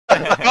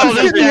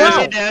Just get me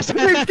out! Just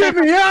Get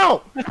me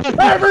out!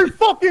 Every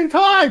fucking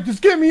time!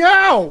 Just get me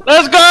out!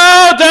 Let's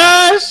go,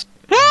 Dash!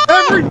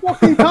 Every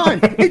fucking time!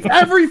 It's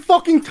every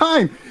fucking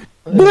time!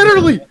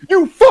 Literally,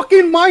 you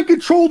fucking mind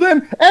control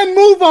them and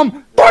move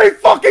them 3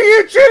 fucking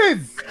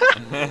inches!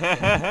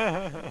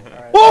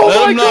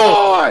 Oh my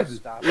god!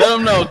 Let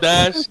them know,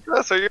 Dash.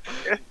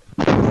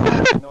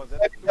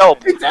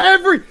 It's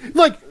every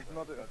like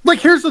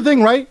here's the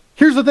thing, right?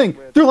 Here's the thing.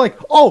 They're like,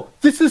 oh,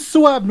 this is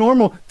so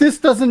abnormal. This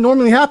doesn't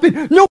normally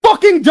happen. No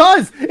fucking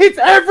does! It's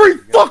every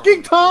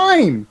fucking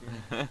time!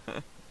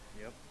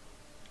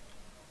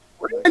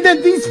 And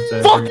then these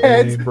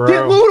fuckheads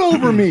get loot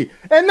over me!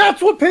 And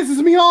that's what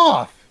pisses me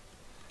off!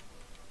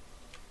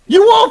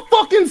 You all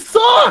fucking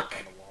suck!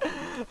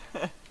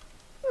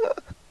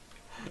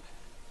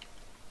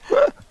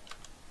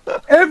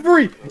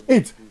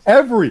 It's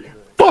every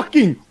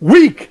fucking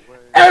week!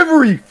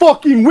 Every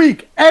fucking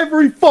week!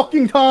 Every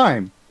fucking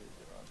time!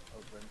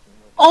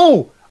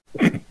 Oh!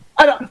 Look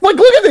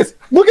at this!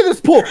 Look at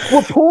this pull!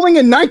 We're pulling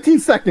in 19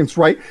 seconds,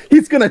 right?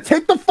 He's gonna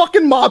take the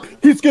fucking mob,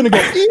 he's gonna go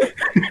east,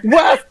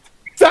 west,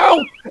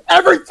 south,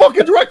 every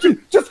fucking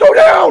direction! Just go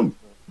down!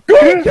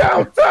 Go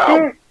down,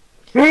 south!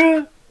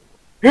 Oh,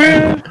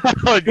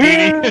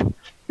 Dini.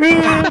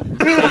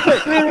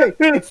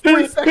 Okay, it's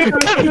 3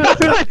 seconds. He's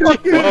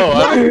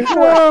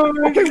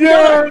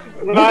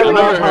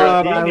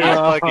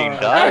fucking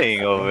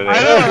dying over there.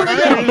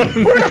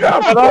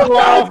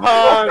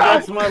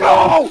 That's my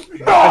love.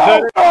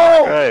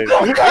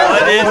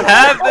 What is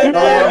happening?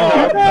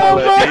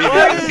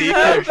 He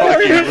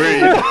fucking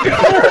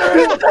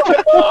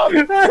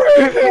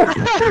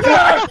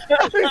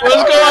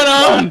What's going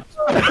on?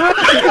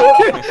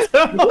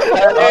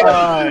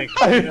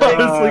 I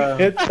honestly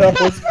can't tell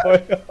what's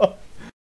going on.